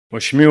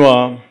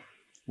Mheshimiwa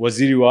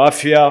Waziri wa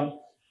Afya,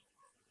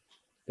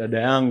 dada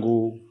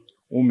yangu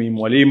Umi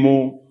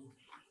Mwalimu,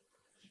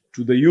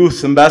 to the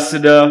Youth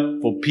Ambassador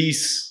for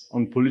Peace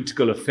on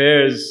Political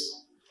Affairs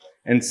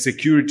and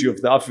Security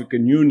of the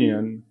African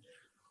Union,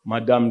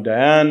 Madame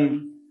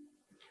Diane,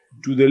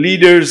 to the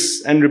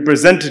leaders and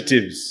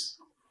representatives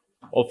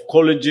of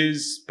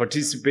colleges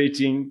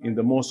participating in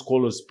the Mo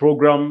Scholars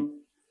program,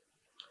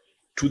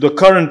 to the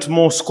current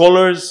Mo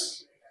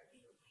Scholars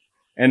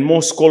and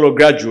Mo Scholar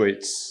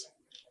graduates.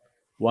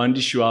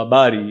 Waandishi wa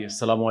habari,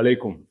 assalamu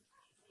alaikum.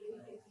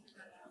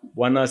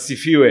 Bwana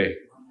asifiwe.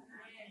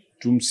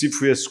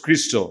 Tumsifu Yesu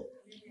Kristo.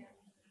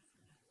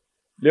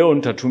 Leo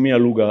nitatumia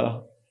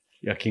lugha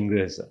ya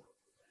Kiingereza.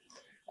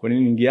 Kwa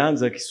nini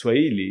ningeanza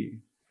Kiswahili,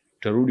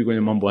 tutarudi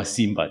kwenye mambo ya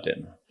Simba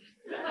tena.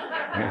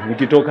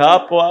 Nikitoka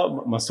hapo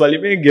maswali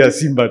mengi ya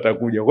Simba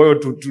yatakuja. Kwa hiyo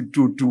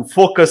tu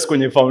focus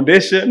kwenye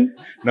foundation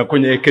na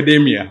kwenye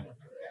academia.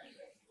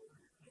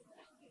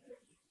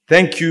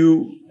 Thank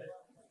you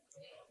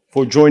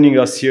for joining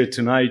us here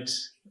tonight,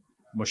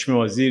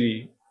 Mheshimiwa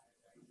Waziri.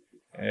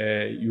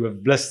 You have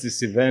blessed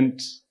this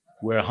event.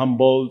 We're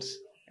humbled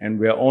and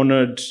we're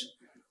honored.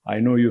 I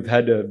know you've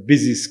had a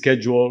busy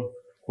schedule.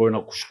 Kwa hiyo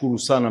nakushukuru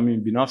sana mimi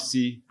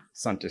binafsi.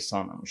 Asante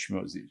sana,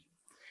 Mheshimiwa Waziri.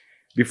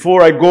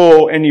 Before I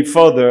go any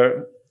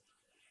further,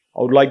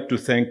 I would like to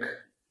thank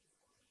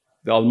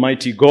the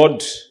Almighty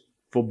God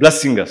for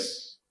blessing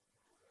us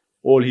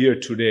all here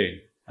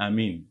today.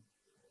 Amen.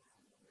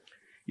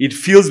 It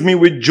fills me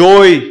with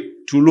joy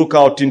to look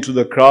out into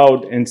the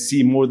crowd and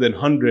see more than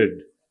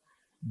 100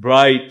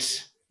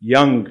 bright,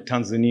 young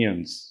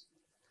Tanzanians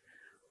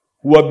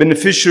who are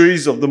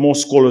beneficiaries of the Mo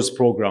Scholars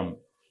program.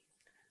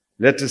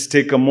 Let us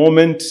take a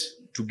moment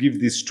to give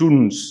these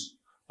students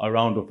a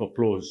round of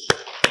applause.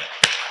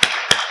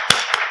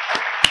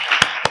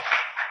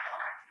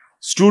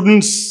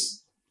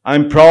 Students,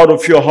 I'm proud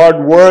of your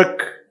hard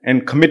work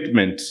and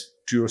commitment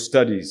to your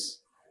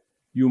studies.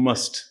 You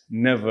must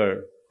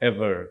never,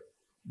 ever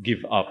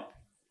give up.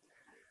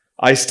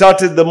 I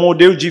started the Mo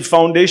Dewji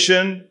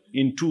Foundation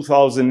in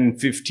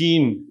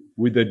 2015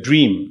 with a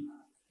dream.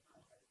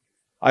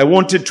 I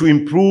wanted to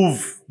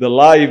improve the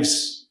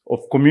lives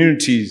of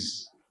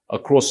communities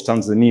across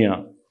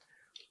Tanzania.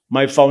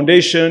 My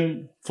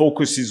foundation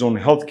focuses on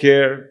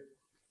healthcare,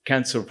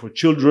 cancer for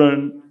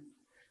children,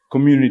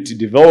 community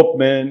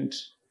development,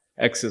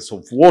 access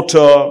of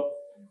water,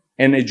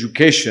 and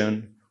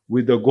education,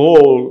 with the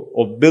goal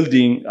of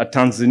building a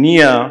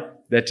Tanzania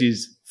that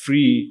is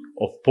free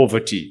of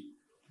poverty.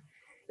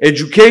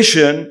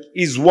 Education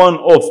is one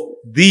of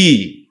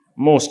the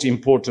most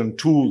important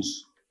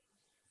tools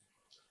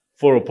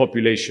for a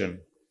population.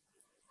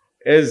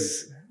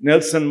 As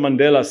Nelson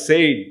Mandela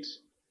said,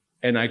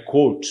 and I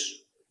quote,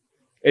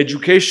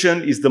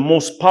 "Education is the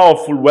most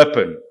powerful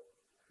weapon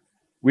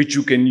which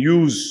you can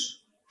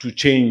use to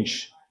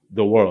change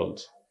the world,"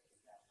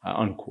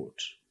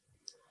 unquote.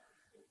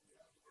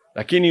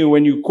 Lakini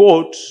when you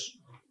quote,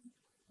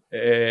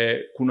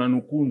 kuna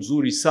nukuu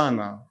nzuri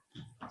sana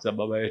za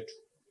baba yetu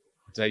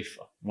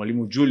taifa,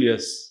 Mwalimu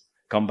Julius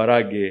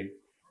Kambarage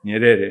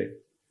Nyerere.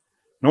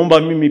 Naomba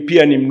mimi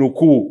pia ni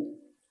mnukuu.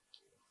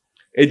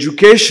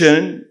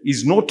 Education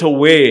is not a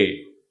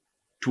way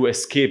to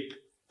escape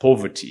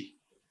poverty.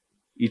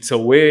 It's a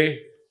way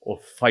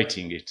of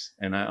fighting it,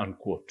 and I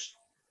unquote.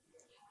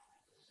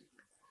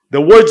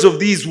 The words of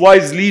these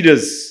wise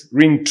leaders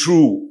ring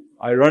true.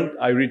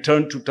 I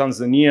returned to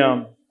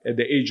Tanzania at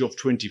the age of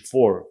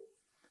 24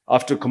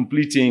 after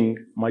completing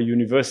my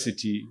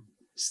university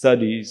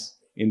studies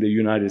in the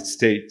United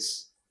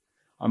States.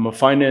 I'm a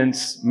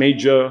finance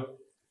major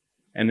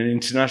and an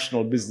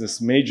international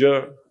business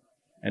major,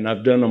 and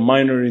I've done a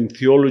minor in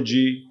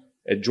theology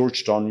at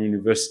Georgetown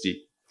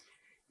University.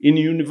 In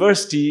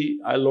university,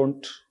 I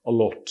learned a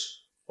lot.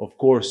 Of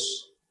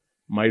course,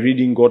 my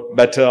reading got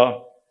better,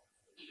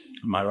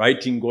 my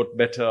writing got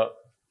better,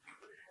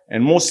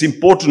 and most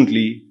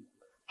importantly,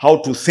 how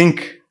to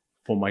think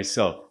for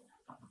myself.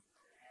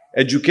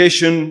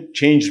 Education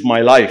changed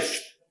my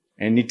life,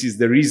 and it is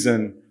the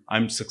reason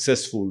I'm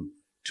successful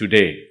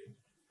today.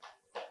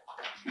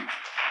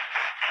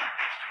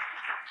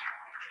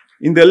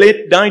 In the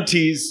late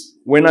 90s,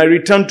 when I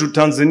returned to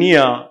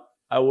Tanzania,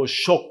 I was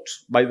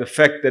shocked by the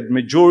fact that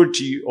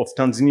majority of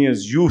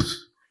Tanzania's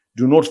youth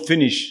do not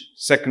finish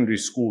secondary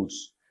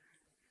schools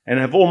and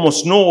have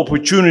almost no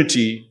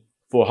opportunity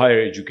for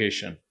higher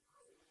education.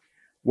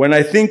 When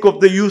I think of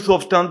the youth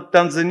of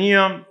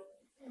Tanzania,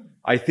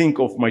 I think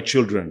of my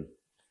children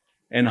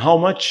and how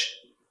much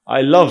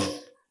I love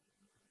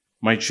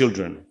my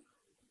children.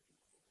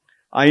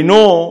 I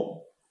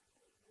know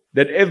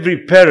that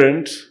every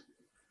parent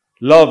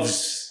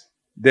loves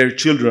their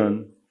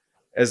children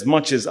as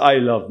much as I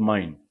love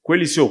mine.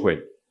 Kweli sio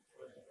kweli?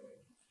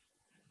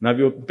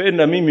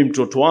 Navyopenda mimi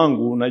mtoto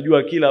wangu,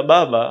 najua kila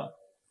baba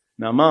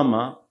na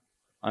mama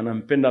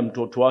anampenda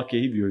mtoto wake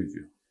hivyo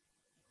hivyo.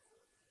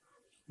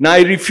 Now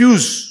I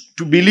refuse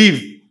to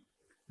believe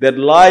that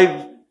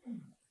life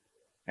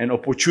and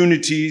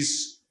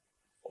opportunities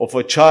of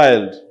a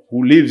child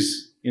who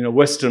lives in a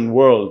Western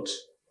world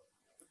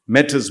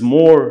matters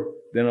more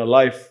than a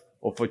life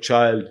of a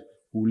child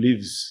who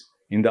lives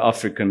in the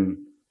African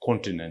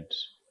continent.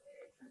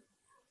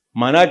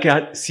 Manake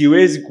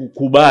siwezi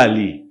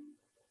kukubali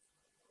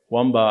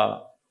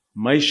kwamba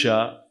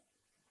maisha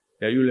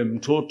ya yule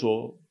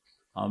mtoto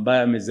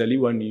ambaye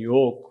amezaliwa New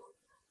York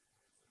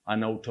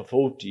ana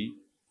utofauti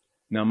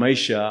na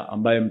maisha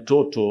ambaye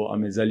mtoto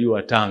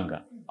amezaliwa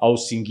Tanga au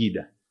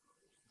Singida.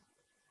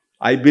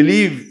 I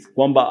believe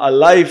kwamba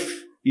a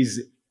life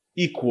is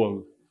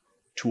equal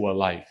to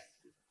a life.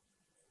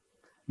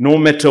 No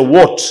matter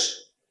what,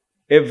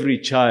 every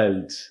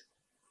child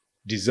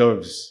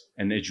deserves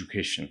an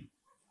education.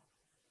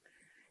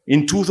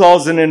 In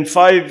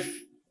 2005,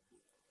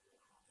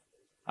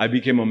 I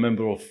became a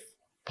member of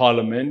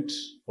Parliament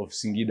of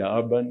Singida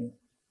Urban,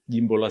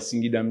 jimbo la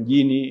Singida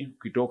mjini,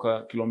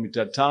 ukitoka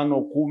kilomita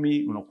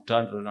 5-10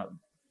 unakutana na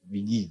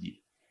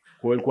vijiji.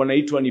 Kwa ilikuwa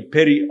naitwa ni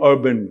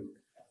peri-urban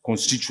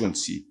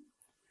constituency.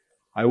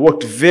 I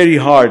worked very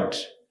hard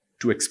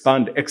to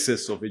expand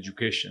access of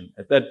education.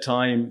 At that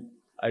time,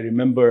 I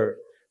remember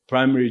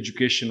primary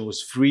education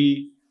was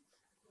free,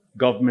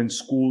 government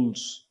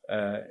schools,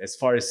 as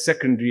far as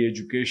secondary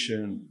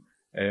education,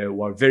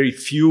 were very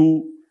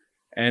few,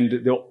 and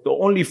the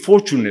only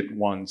fortunate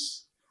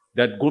ones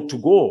that got to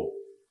go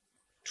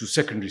to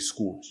secondary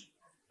schools.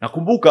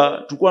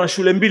 Nakumbuka tulikuwa na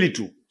shule 2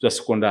 tu za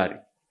sekondari,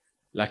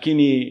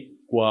 lakini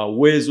kwa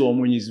uwezo wa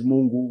Mwenyezi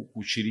Mungu,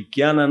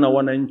 kushirikiana na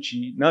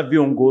wananchi na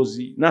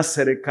viongozi na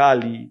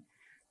serikali,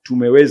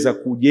 tumeweza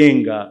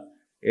kujenga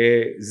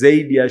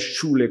zaidi ya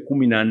shule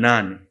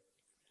 18.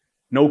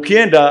 Na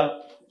ukienda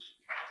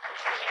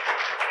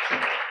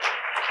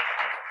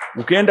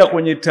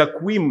kwenye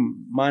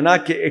takwimu,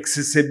 manake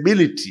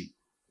accessibility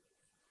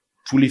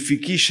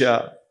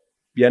tulifikisha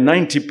ya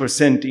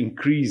 90%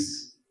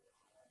 increase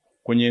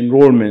kwenye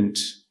enrollment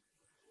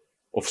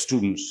of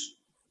students.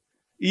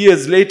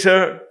 Years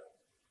later,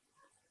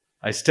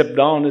 I stepped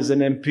down as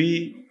an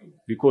MP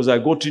because I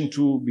got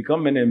into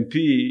become an MP.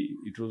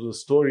 It was a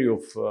story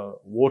of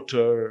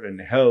water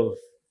and health.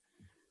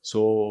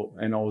 So,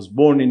 and I was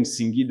born in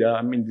Singida.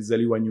 I mean,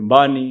 nilizaliwa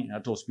nyumbani,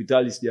 hata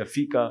hospitali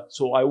sijafika.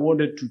 So I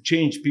wanted to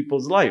change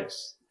people's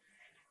lives.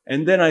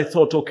 And then I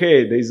thought,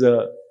 okay,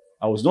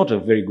 I was not a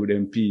very good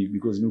MP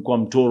because nilikuwa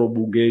mtoro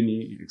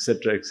bungeni,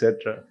 etc.,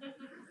 etc.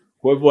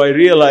 Kwa hivyo I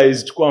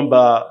realized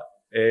kwamba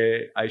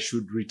I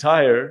should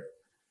retire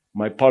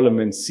my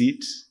parliament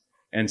seat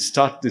and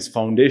start this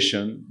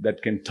foundation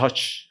that can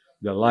touch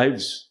the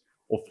lives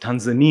of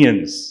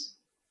Tanzanians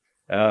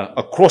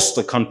across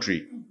the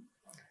country.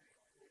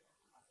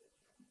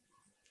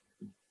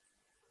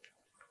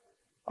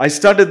 I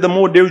started the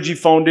Mo Dewji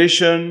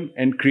Foundation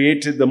and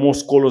created the Mo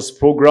Scholars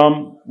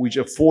Program, which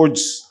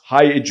affords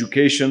high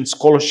education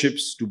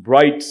scholarships to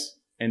bright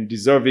and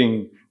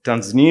deserving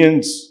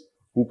Tanzanians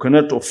who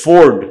cannot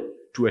afford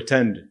to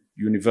attend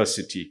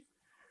university.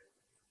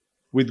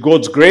 With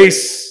God's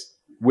grace,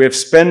 we have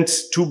spent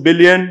 $2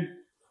 billion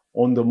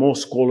on the Mo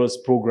Scholars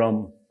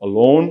Program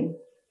alone.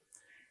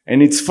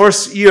 In its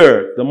first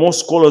year, the Mo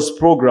Scholars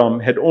Program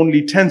had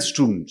only 10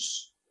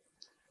 students,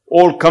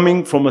 all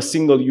coming from a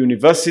single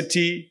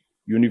university,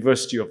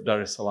 University of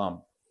Dar es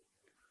Salaam.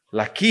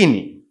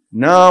 Lakini,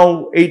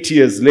 now 8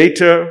 years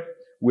later,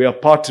 we are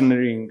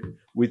partnering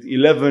with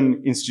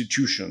 11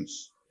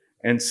 institutions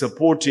and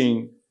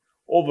supporting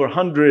over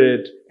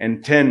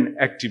 110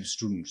 active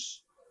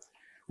students,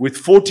 with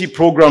 40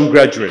 program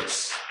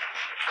graduates.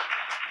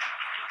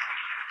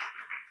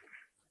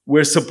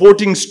 We're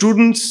supporting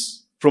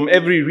students from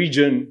every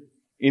region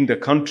in the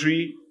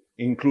country,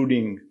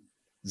 including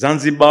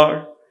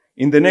Zanzibar.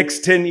 In the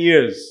next 10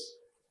 years,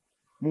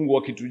 Mungu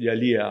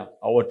akitujalia,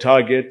 our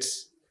target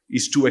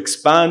is to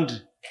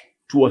expand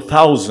to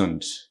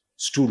 1,000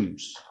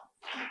 students.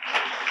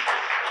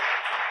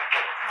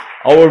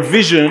 Our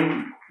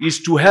vision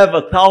is to have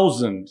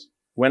 1,000.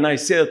 When I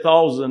say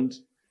 1,000,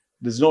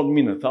 does not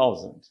mean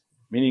 1,000,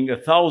 meaning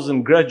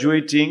 1,000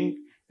 graduating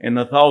and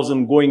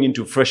 1,000 going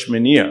into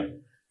freshman year.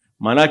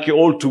 Manake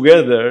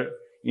altogether,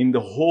 in the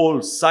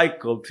whole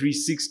cycle,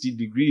 360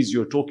 degrees,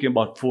 you're talking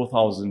about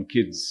 4,000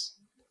 kids.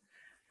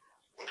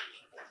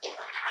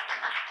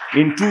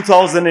 In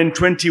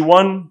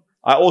 2021,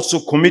 I also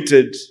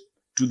committed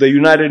to the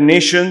United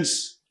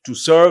Nations to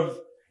serve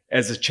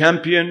as a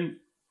champion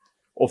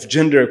of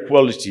gender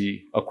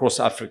equality across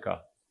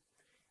Africa.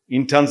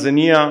 In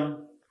Tanzania,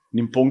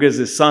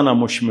 nimpongeze sana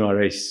Mheshimiwa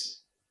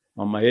Rais,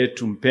 mama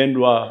yetu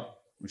mpendwa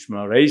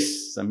Mheshimiwa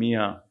Rais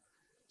Samia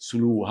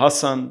Suluhu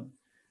Hassan.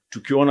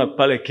 Tukiona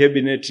pale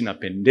cabinet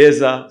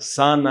inapendeza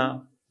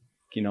sana,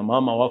 kina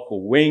mama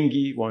wako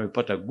wengi,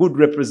 wamepata good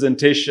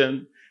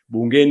representation,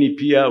 bungeni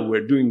pia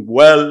we're doing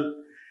well.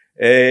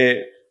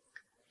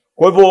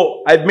 Kwa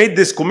hivyo I've made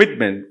this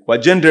commitment kwa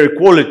gender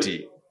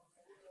equality,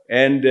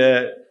 and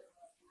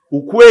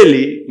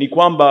ukweli ni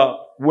kwamba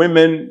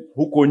women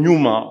huko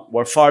nyuma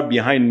were far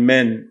behind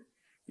men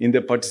in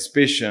the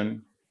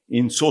participation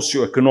in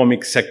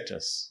socio-economic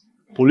sectors.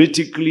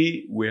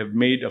 Politically, we have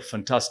made a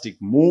fantastic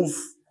move,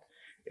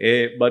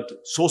 but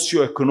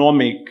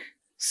socio-economic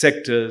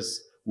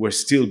sectors were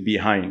still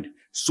behind.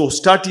 So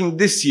starting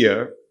this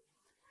year,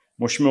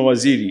 Mheshimiwa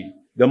Waziri,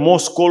 the Mo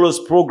Scholars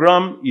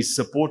Program is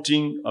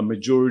supporting a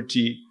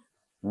majority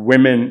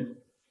women.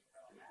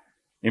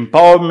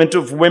 Empowerment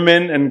of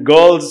women and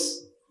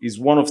girls is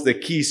one of the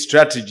key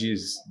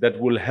strategies that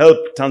will help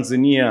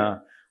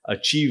Tanzania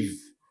achieve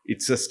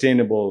its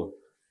sustainable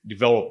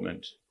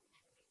development.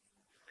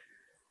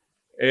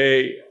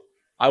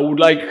 I would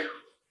like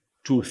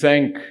to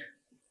thank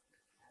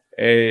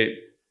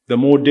the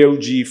Mo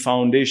Dewji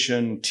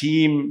Foundation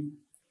team.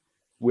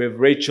 We have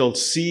Rachel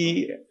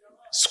C.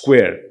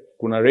 Square.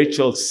 Kuna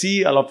Rachel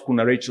C, alafu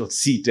kuna Rachel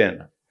C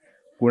tena.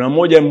 Kuna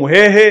moja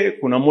Muhehe,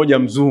 kuna moja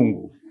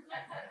Mzungu.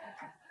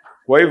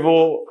 Kwa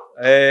hivyo,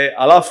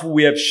 alafu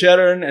we have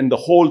Sharon and the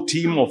whole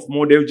team of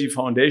Mo Dewji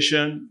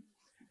Foundation.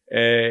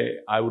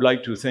 I would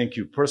like to thank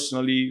you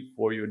personally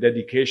for your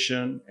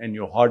dedication and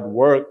your hard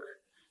work.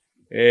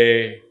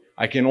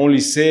 I can only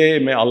say,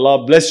 may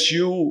Allah bless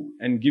you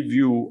and give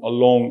you a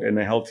long and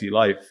a healthy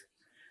life.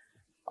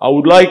 I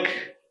would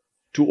like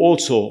to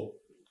also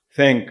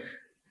thank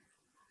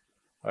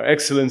Her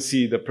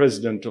Excellency, the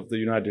President of the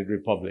United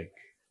Republic.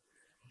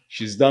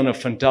 She's done a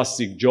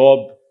fantastic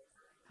job.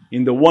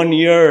 In the 1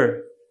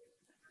 year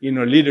in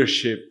her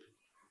leadership,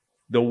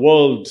 the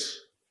world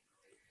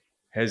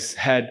has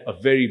had a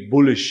very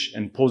bullish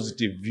and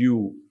positive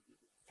view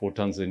for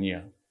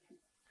Tanzania.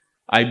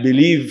 I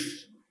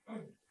believe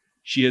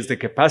she has the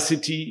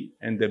capacity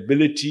and the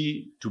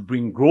ability to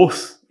bring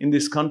growth in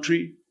this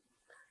country,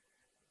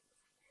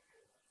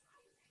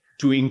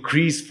 to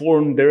increase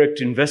foreign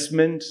direct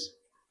investment,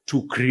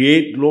 to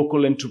create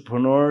local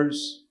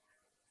entrepreneurs.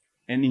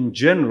 And in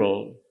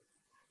general,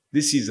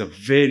 this is a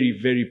very,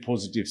 very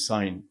positive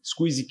sign.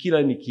 Siku hizi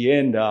kila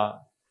nikienda,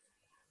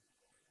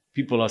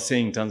 people are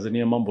saying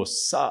Tanzania mambo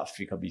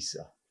safi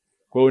kabisa.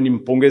 Kwa hiyo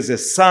nimpongeze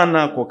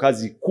sana kwa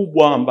kazi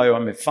kubwa ambayo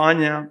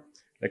amefanya,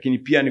 lakini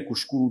pia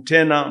nikushukuru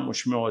tena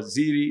Mheshimiwa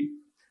Waziri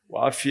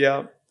wa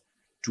Afya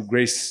to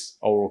grace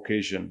our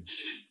occasion.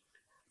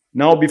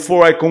 Now,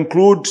 before I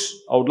conclude,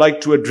 I would like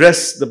to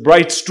address the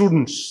bright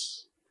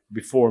students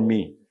before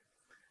me.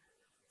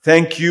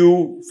 Thank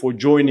you for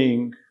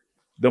joining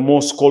the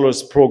Mo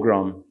Scholars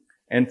Program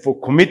and for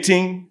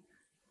committing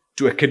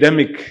to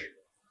academic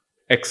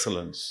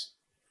excellence.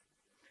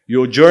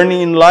 Your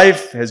journey in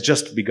life has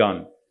just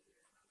begun.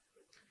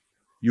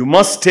 You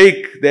must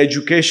take the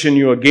education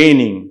you are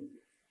gaining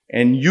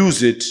and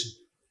use it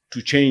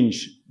to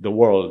change the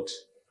world.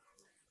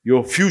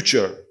 Your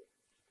future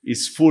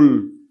is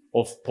full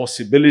of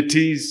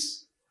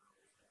possibilities.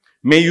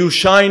 May you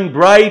shine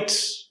bright,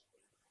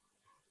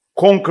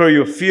 conquer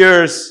your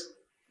fears,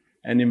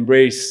 and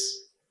embrace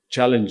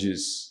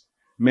challenges.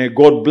 May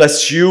God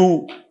bless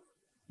you.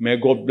 May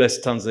God bless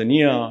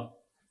Tanzania.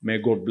 May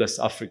God bless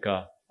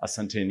Africa.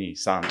 Asanteni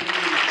sana.